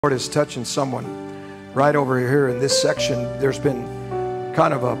Lord is touching someone right over here in this section. There's been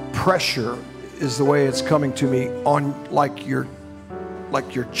kind of a pressure, is the way it's coming to me, on like your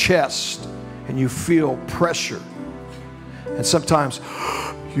chest, and you feel pressure. And sometimes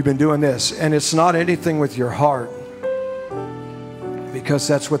you've been doing this, and it's not anything with your heart, because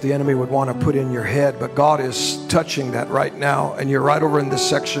that's what the enemy would want to put in your head. But God is touching that right now, and you're right over in this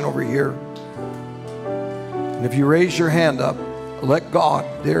section over here. And if you raise your hand up, let God,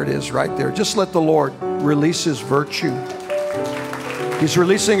 there it is right there. Just let the Lord release His virtue. He's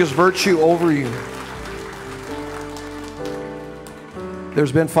releasing His virtue over you.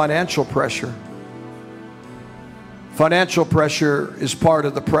 There's been financial pressure. Financial pressure is part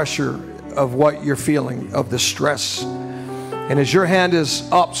of the pressure of what you're feeling, of the stress. And as your hand is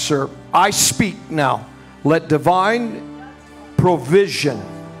up, sir, I speak now. Let divine provision,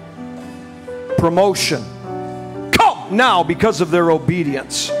 promotion, now because of their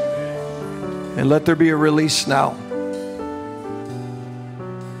obedience, and let there be a release now.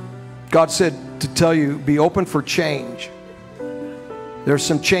 God said to tell you, be open for change. There's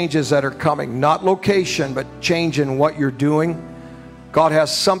some changes that are coming, not location, but change in what you're doing. God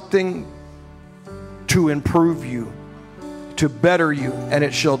has something to improve you, to better you, and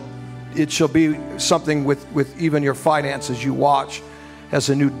it shall be something with even your finances. You watch as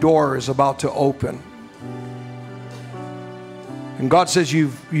a new door is about to open. And God says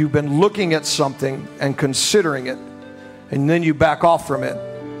you've been looking at something and considering it, and then you back off from it.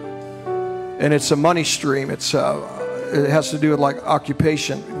 And it's a money stream. It has to do with like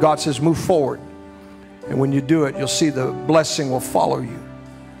occupation. God says move forward. And when you do it, you'll see the blessing will follow you.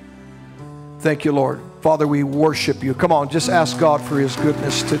 Thank you, Lord. Father, we worship you. Come on, just ask God for His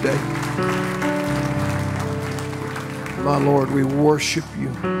goodness today. My Lord, we worship you.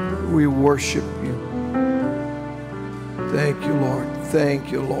 We worship you. Thank you, Lord.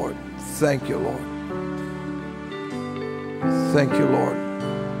 Thank you, Lord. Thank you, Lord. Thank you, Lord.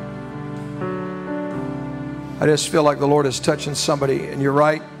 I just feel like the Lord is touching somebody, and you're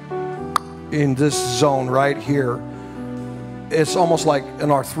right in this zone right here. It's almost like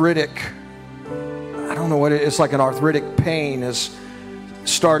an arthritic, I don't know what it is, like an arthritic pain is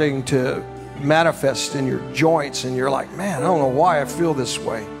starting to manifest in your joints, and you're like, man, I don't know why I feel this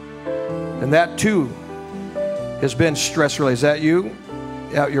way. And that too has been stress related. Is that you?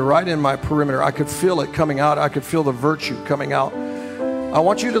 Yeah, you're right in my perimeter. I could feel it coming out. I could feel the virtue coming out. I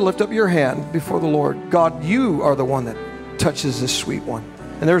want you to lift up your hand before the Lord. God, you are the one that touches this sweet one.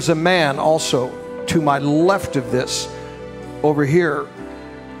 And there's a man also to my left of this over here.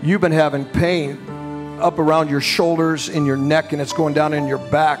 You've been having pain up around your shoulders, in your neck, and it's going down in your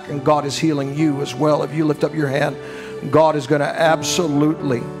back, and God is healing you as well. If you lift up your hand, God is going to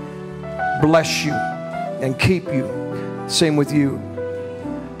absolutely bless you and keep you. Same with you.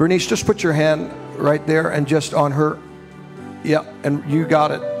 Bernice, just put your hand right there and just on her. Yeah, and you got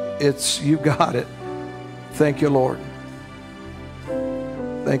it. You got it. Thank you, Lord.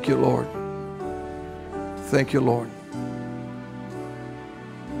 Thank you, Lord. Thank you, Lord.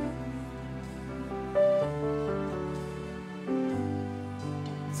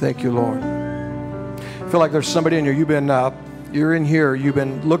 Thank you, Lord. I feel like there's somebody in here. You're in here. You've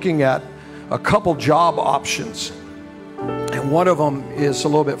been looking at a couple job options, and one of them is a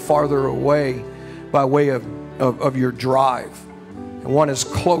little bit farther away by way of your drive, and one is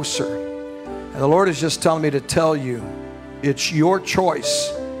closer. And the Lord is just telling me to tell you, it's your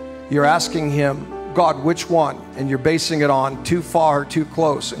choice. You're asking Him, God, which one? And you're basing it on too far, too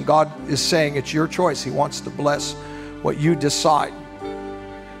close. And God is saying it's your choice. He wants to bless what you decide.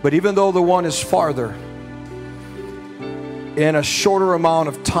 But even though the one is farther, in a shorter amount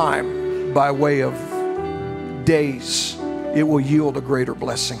of time, by way of days, it will yield a greater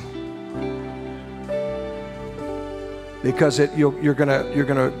blessing, because you're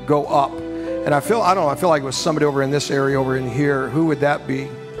gonna go up. And I feel like it was somebody over in this area, over in here. Who would that be?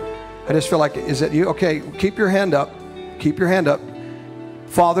 I just feel like, is it you? Okay, keep your hand up. Keep your hand up.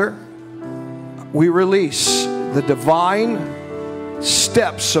 Father, we release the divine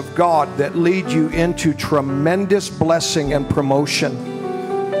steps of God that lead you into tremendous blessing and promotion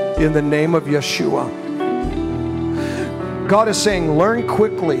in the name of Yeshua. God is saying, learn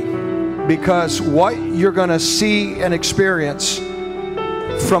quickly, because what you're going to see and experience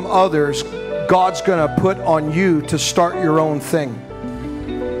from others, God's going to put on you to start your own thing.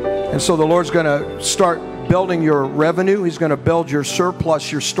 And so the Lord's going to start building your revenue. He's going to build your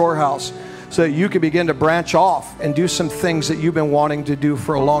surplus, your storehouse, so that you can begin to branch off and do some things that you've been wanting to do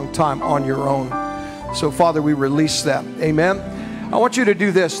for a long time on your own. So, Father, we release that. Amen. I want you to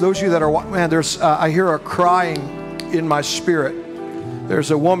do this. Those of you that are, man, I hear a crying in my spirit.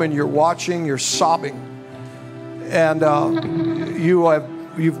 There's a woman you're watching, you're sobbing, and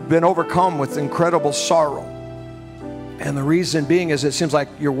you've been overcome with incredible sorrow. And the reason being is it seems like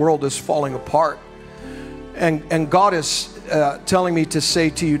your world is falling apart. And God is telling me to say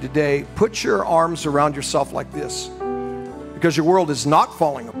to you today, put your arms around yourself like this, because your world is not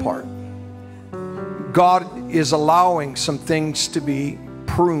falling apart. God is allowing some things to be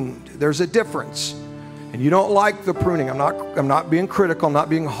pruned. There's a difference. And you don't like the pruning. I'm not being critical, I'm not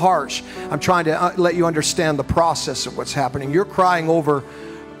being harsh. I'm trying to let you understand the process of what's happening. You're crying over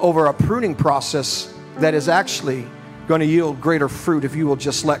a pruning process that is actually going to yield greater fruit if you will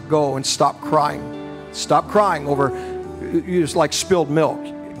just let go and stop crying. Stop crying over, it's like spilled milk.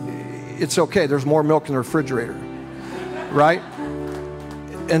 It's okay, there's more milk in the refrigerator, right?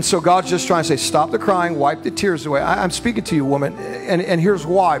 And so God's just trying to say, stop the crying, wipe the tears away. I'm speaking to you, woman, and here's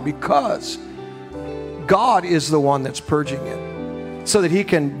why. Because God is the one that's purging it so that He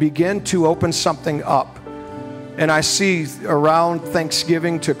can begin to open something up. And I see around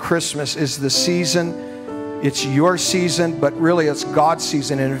Thanksgiving to Christmas is the season. It's your season, but really it's God's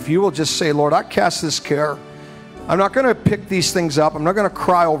season. And if you will just say, Lord, I cast this care. I'm not going to pick these things up. I'm not going to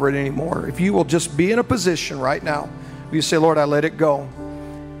cry over it anymore. If you will just be in a position right now, you say, Lord, I let it go.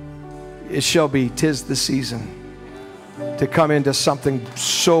 It shall be, 'tis the season to come into something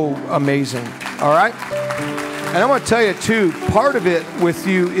so amazing. All right? And I want to tell you too, part of it with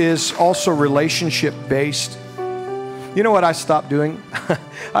you is also relationship based. You know what I stopped doing?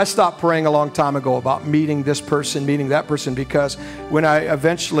 I stopped praying a long time ago about meeting this person, meeting that person, because when I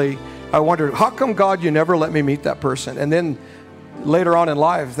wondered, how come God, you never let me meet that person? And then later on in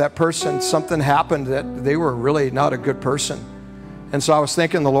life, that person, something happened that they were really not a good person. And so I was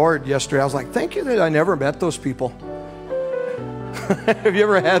thanking the Lord yesterday. I was like, thank you that I never met those people. Have you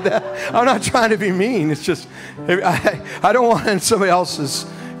ever had that? I'm not trying to be mean. It's just, I don't want somebody else's,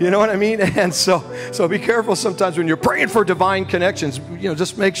 you know what I mean? And so be careful sometimes when you're praying for divine connections. You know,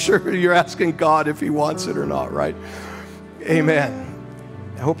 just make sure you're asking God if He wants it or not, right? Amen.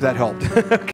 I hope that helped.